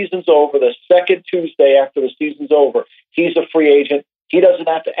the season's over, the second Tuesday after the season's over, he's a free agent. He doesn't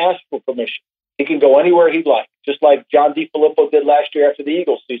have to ask for permission. He can go anywhere he'd like, just like John DeFilippo did last year after the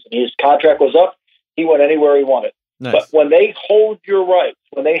Eagles season. His contract was up. He went anywhere he wanted. Nice. But when they hold your rights,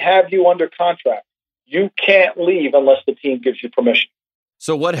 when they have you under contract, you can't leave unless the team gives you permission.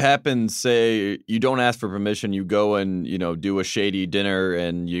 So what happens, say you don't ask for permission, you go and, do a shady dinner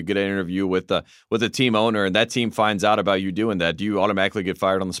and you get an interview with a team owner and that team finds out about you doing that. Do you automatically get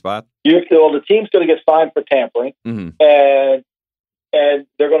fired on the spot? The team's going to get fined for tampering, mm-hmm. and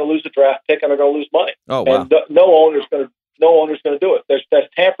they're going to lose the draft pick and they're going to lose money. Oh, wow. And no owner's going to do it. There's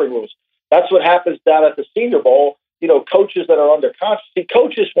tampering rules. That's what happens down at the Senior Bowl. Coaches that are under contract. See,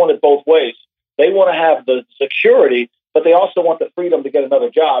 coaches want it both ways. They want to have the security, but they also want the freedom to get another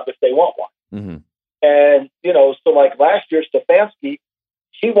job if they want one. Mm-hmm. And, so like last year, Stefanski,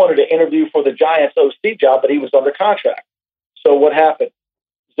 he wanted to interview for the Giants OC job, but he was under contract. So what happened?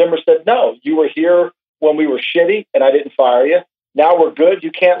 Zimmer said, no, you were here when we were shitty and I didn't fire you. Now we're good.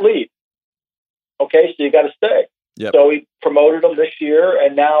 You can't leave. Okay, so you got to stay. Yep. So he promoted him this year.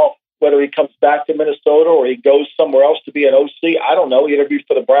 And now whether he comes back to Minnesota or he goes somewhere else to be an OC, I don't know. He interviewed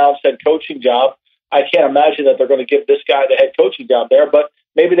for the Browns head coaching job. I can't imagine that they're going to give this guy the head coaching job there, but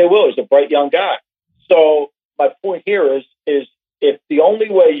maybe they will. He's a bright young guy. So my point here is if the only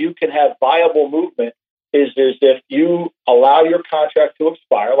way you can have viable movement is if you allow your contract to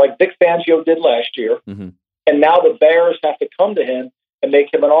expire, like Vic Fangio did last year, mm-hmm. and now the Bears have to come to him and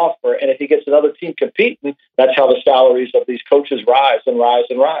make him an offer. And if he gets another team competing, that's how the salaries of these coaches rise and rise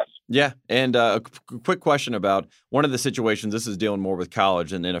and rise. Yeah, and a quick question about one of the situations. This is dealing more with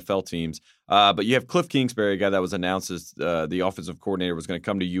college and NFL teams. But you have Cliff Kingsbury, a guy that was announced as the offensive coordinator, was going to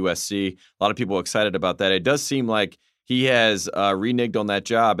come to USC. A lot of people are excited about that. It does seem like he has reneged on that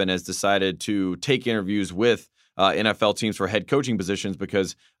job and has decided to take interviews with NFL teams for head coaching positions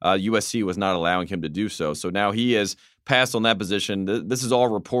because USC was not allowing him to do so. So now he has passed on that position. This is all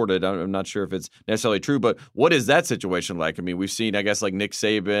reported. I'm not sure if it's necessarily true, but what is that situation like? I mean, we've seen, I guess, like Nick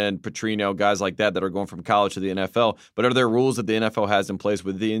Saban, Petrino, guys like that are going from college to the NFL. But are there rules that the NFL has in place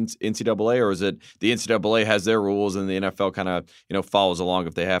with the NCAA, or is it the NCAA has their rules and the NFL kind of follows along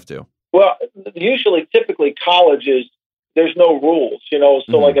if they have to? Well, typically colleges, there's no rules, So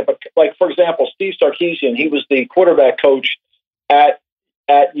mm-hmm. like for example, Steve Sarkisian, he was the quarterback coach at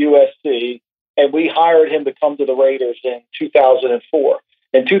USC, and we hired him to come to the Raiders in 2004.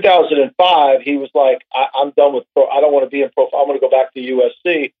 In 2005, he was like, I'm done with pro. I don't want to be in pro. I'm going to go back to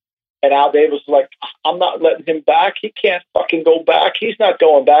USC. And Al Davis was like, I'm not letting him back. He can't fucking go back. He's not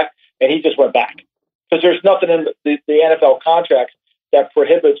going back. And he just went back because there's nothing in the NFL contracts that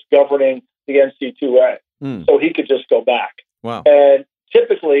prohibits governing the NC2A. So he could just go back. Wow. And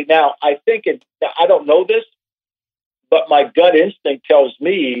typically, now I don't know this, but my gut instinct tells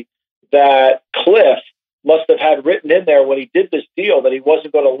me that Cliff must have had written in there when he did this deal that he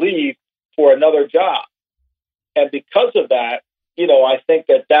wasn't going to leave for another job. And because of that, I think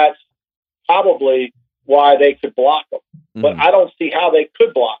that that's probably why they could block him. Mm-hmm. But I don't see how they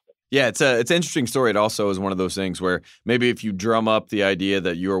could block him. Yeah, it's an interesting story. It also is one of those things where maybe if you drum up the idea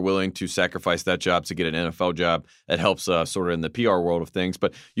that you are willing to sacrifice that job to get an NFL job, that helps sort of in the PR world of things.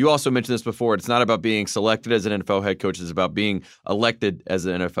 But you also mentioned this before. It's not about being selected as an NFL head coach. It's about being elected as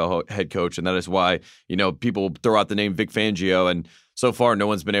an NFL head coach. And that is why, people throw out the name Vic Fangio. And So far, no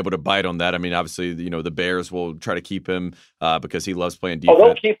one's been able to bite on that. I mean, obviously, the Bears will try to keep him because he loves playing defense. Oh,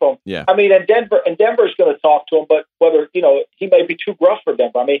 they'll keep him. Yeah. I mean, and Denver's going to talk to him, but whether, he may be too gruff for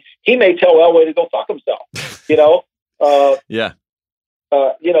Denver. I mean, he may tell Elway to go fuck himself, Yeah.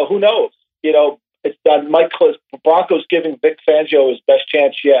 Who knows? It's done. Broncos giving Vic Fangio his best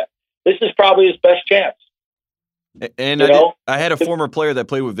chance yet. This is probably his best chance. And I had a former player that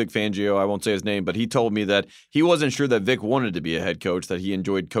played with Vic Fangio. I won't say his name, but he told me that he wasn't sure that Vic wanted to be a head coach, that he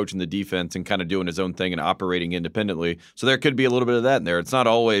enjoyed coaching the defense and kind of doing his own thing and operating independently. So there could be a little bit of that in there. It's not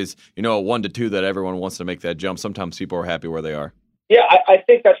always, a 1-2 that everyone wants to make that jump. Sometimes people are happy where they are. Yeah, I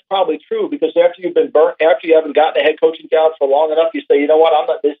think that's probably true because after you've been burnt, after you haven't gotten a head coaching job for long enough, you say, you know what, I'm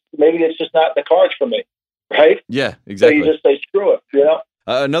not this. Maybe it's just not in the cards for me, right? Yeah, exactly. So you just say, screw it,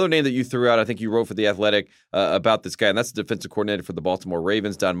 Another name that you threw out, I think you wrote for The Athletic about this guy, and that's the defensive coordinator for the Baltimore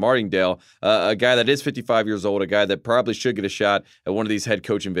Ravens, Don Martingale, a guy that is 55 years old, a guy that probably should get a shot at one of these head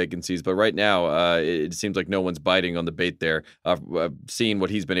coaching vacancies. But right now, it seems like no one's biting on the bait there, seeing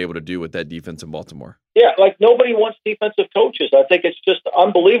what he's been able to do with that defense in Baltimore. Yeah, like nobody wants defensive coaches. I think it's just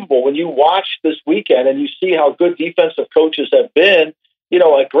unbelievable when you watch this weekend and you see how good defensive coaches have been.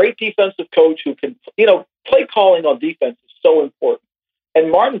 A great defensive coach who can, play calling on defense is so important. And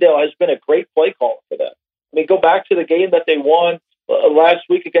Martindale has been a great play caller for them. I mean, go back to the game that they won last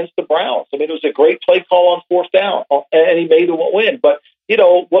week against the Browns. I mean, it was a great play call on fourth down, and he made them win. But,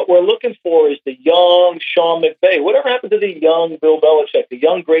 what we're looking for is the young Sean McVay. Whatever happened to the young Bill Belichick, the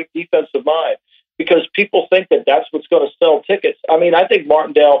young great defensive mind? Because people think that that's what's going to sell tickets. I mean, I think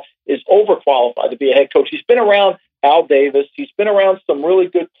Martindale is overqualified to be a head coach. He's been around Al Davis. He's been around some really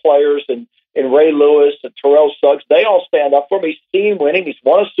good players and Ray Lewis and Terrell Suggs. They all stand up for him. He's seen winning. He's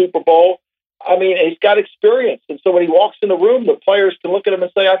won a Super Bowl. I mean, he's got experience. And so when he walks in the room, the players can look at him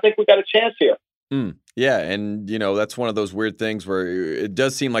and say, I think we got a chance here. Yeah, and, that's one of those weird things where it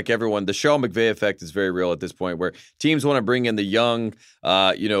does seem like the Sean McVay effect is very real at this point, where teams want to bring in the young,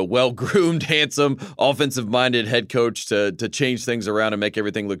 well-groomed, handsome, offensive-minded head coach to change things around and make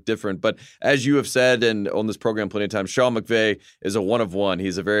everything look different. But as you have said, and on this program plenty of times, Sean McVay is a one of one.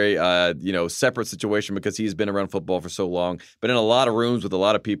 He's a very, separate situation because he's been around football for so long, but in a lot of rooms with a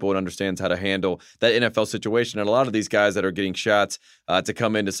lot of people and understands how to handle that NFL situation. And a lot of these guys that are getting shots to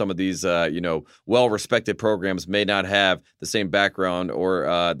come into some of these, well-respected programs may not have the same background or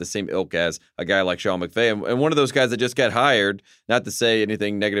the same ilk as a guy like Sean McVay. And one of those guys that just got hired, not to say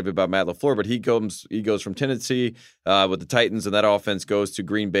anything negative about Matt LaFleur, but he goes from Tennessee with the Titans, and that offense goes to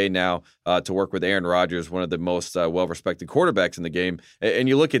Green Bay now to work with Aaron Rodgers, one of the most well-respected quarterbacks in the game. And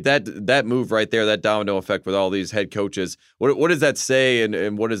you look at that move right there, that domino effect with all these head coaches. What does that say,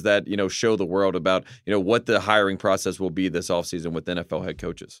 and what does that show the world about what the hiring process will be this offseason with NFL head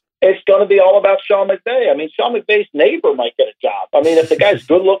coaches? It's going to be all about Sean McVay. I mean, Sean McVay's neighbor might get a job. I mean, if the guy's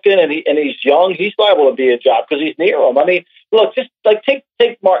good looking and he's young, he's liable to be a job because he's near him. I mean, look, just like take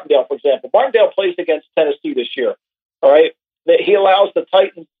Martindale, for example. Martindale plays against Tennessee this year. All right. He allows the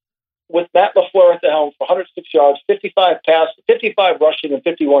Titans with Matt LaFleur at the helm for 106 yards, 55 rushing and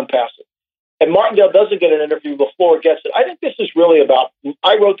 51 passing. And Martindale doesn't get an interview. LaFleur gets it. I think this is really about,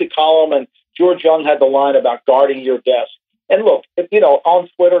 I wrote the column and George Young had the line about guarding your desk. And look, on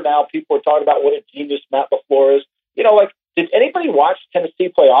Twitter now, people are talking about what a genius Matt LaFleur is. Did anybody watch Tennessee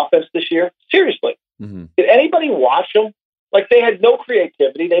play offense this year? Seriously. Mm-hmm. Did anybody watch them? They had no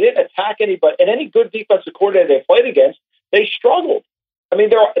creativity. They didn't attack anybody. And any good defensive coordinator they played against, they struggled. I mean,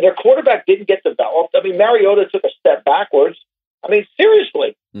 their quarterback didn't get developed. I mean, Mariota took a step backwards. I mean,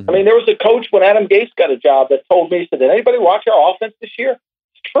 seriously. Mm-hmm. I mean, there was a coach when Adam Gase got a job that told me, he said, did anybody watch our offense this year?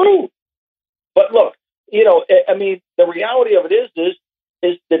 It's true. But look, I mean, the reality of it is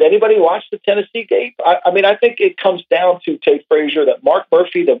did anybody watch the Tennessee game? I mean, I think it comes down to Tate Frazier, that Mark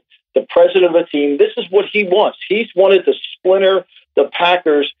Murphy, the president of the team, this is what he wants. He's wanted to splinter the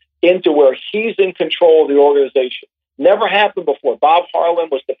Packers into where he's in control of the organization. Never happened before. Bob Harlan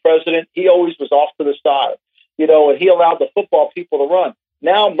was the president. He always was off to the side, and he allowed the football people to run.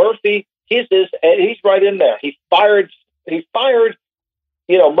 Now Murphy, he's right in there. He fired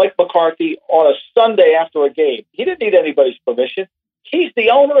Mike McCarthy on a Sunday after a game. He didn't need anybody's permission. He's the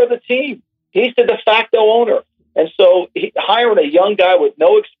owner of the team. He's the de facto owner. And so hiring a young guy with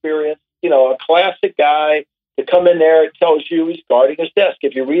no experience, a classic guy to come in there, it tells you he's guarding his desk.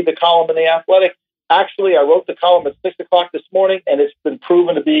 If you read the column in The Athletic, actually, I wrote the column at 6 o'clock this morning, and it's been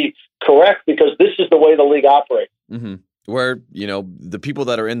proven to be correct because this is the way the league operates. Mm-hmm. where, the people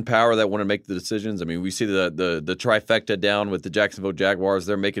that are in power that want to make the decisions. I mean, we see the trifecta down with the Jacksonville Jaguars.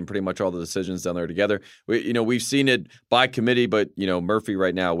 They're making pretty much all the decisions down there together. We've seen it by committee, but, Murphy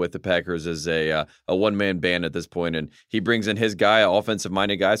right now with the Packers is a one-man band at this point, and he brings in his guy, an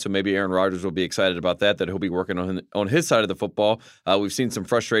offensive-minded guy, so maybe Aaron Rodgers will be excited about that he'll be working on his side of the football. We've seen some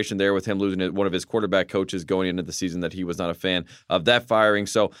frustration there with him losing one of his quarterback coaches going into the season that he was not a fan of that firing.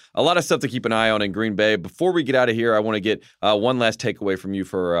 So a lot of stuff to keep an eye on in Green Bay. Before we get out of here, I want to get one last takeaway from you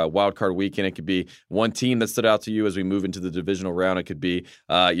for Wild Card Weekend. It could be one team that stood out to you as we move into the divisional round. It could be,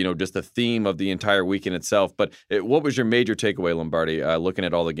 just the theme of the entire weekend itself. But what was your major takeaway, Lombardi, looking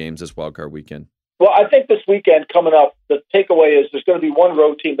at all the games this Wild Card Weekend? Well, I think this weekend coming up, the takeaway is there's going to be one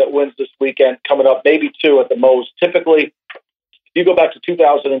road team that wins this weekend coming up, maybe two at the most. Typically, if you go back to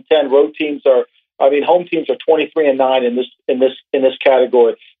 2010, home teams are 23-9 in this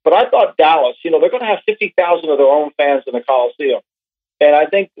category. But I thought Dallas, they're going to have 50,000 of their own fans in the Coliseum. And I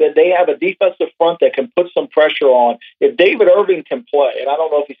think that they have a defensive front that can put some pressure on. If David Irving can play, and I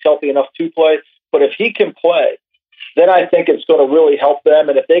don't know if he's healthy enough to play, but if he can play, then I think it's going to really help them.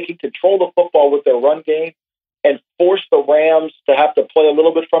 And if they can control the football with their run game and force the Rams to have to play a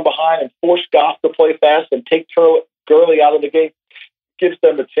little bit from behind and force Goff to play fast and take Gurley out of the game, gives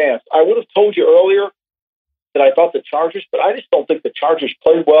them a chance. I would have told you earlier that I thought the Chargers, but I just don't think the Chargers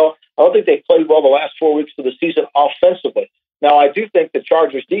played well. I don't think they played well the last 4 weeks of the season offensively. Now, I do think the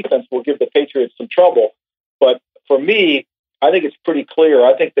Chargers defense will give the Patriots some trouble, but for me, I think it's pretty clear.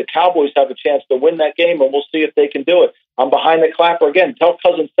 I think the Cowboys have a chance to win that game, and we'll see if they can do it. I'm behind the Clapper again. Tell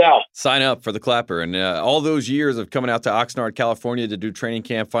Cousin Sal. Sign up for the Clapper. And all those years of coming out to Oxnard, California to do training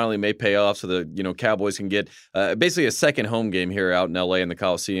camp finally may pay off so the Cowboys can get basically a second home game here out in L.A. in the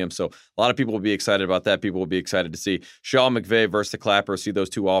Coliseum. So a lot of people will be excited about that. People will be excited to see Sean McVay versus the Clapper, see those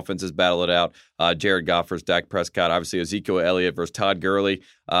two offenses battle it out. Jared Goff versus Dak Prescott. Obviously, Ezekiel Elliott versus Todd Gurley.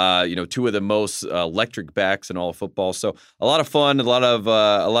 Two of the most electric backs in all of football. So a lot of fun, a lot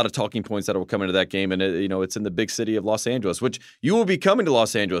of talking points that will come into that game. And it's in the big city of Los Angeles, which you will be coming to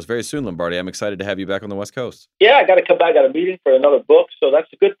Los Angeles very soon, Lombardi. I'm excited to have you back on the West Coast. Yeah, I got to come back. I got a meeting for another book, so that's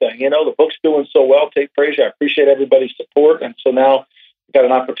a good thing. The book's doing so well. Take praise. I appreciate everybody's support, and so now I've got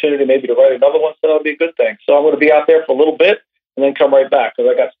an opportunity maybe to write another one, so that'll be a good thing. So I'm going to be out there for a little bit and then come right back because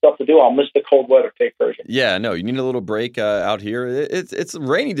I got stuff to do. I'll miss the cold weather. Take Persian. Yeah, no, you need a little break out here. It's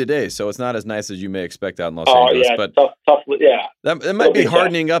rainy today, so it's not as nice as you may expect out in Los Angeles. Yeah, but tough. Yeah, it might be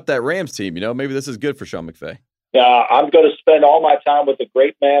hardening up that Rams team. Maybe this is good for Sean McVay. I'm going to spend all my time with the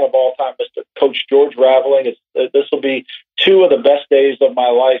great man of all time, Mr. Coach George Raveling. This will be two of the best days of my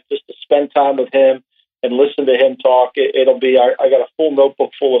life, just to spend time with him and listen to him talk. It'll be, I got a full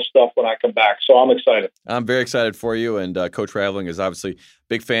notebook full of stuff when I come back, so I'm excited. I'm very excited for you, and Coach Raveling is obviously a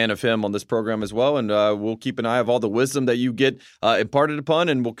big fan of him on this program as well, and we'll keep an eye of all the wisdom that you get imparted upon,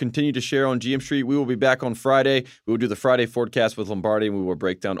 and we'll continue to share on GM Street. We will be back on Friday. We will do the Friday forecast with Lombardi, and we will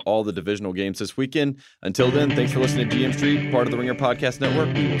break down all the divisional games this weekend. Until then, thanks for listening to GM Street, part of the Ringer Podcast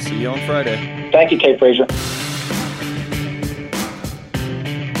Network. We will see you on Friday. Thank you, Kate Frazier.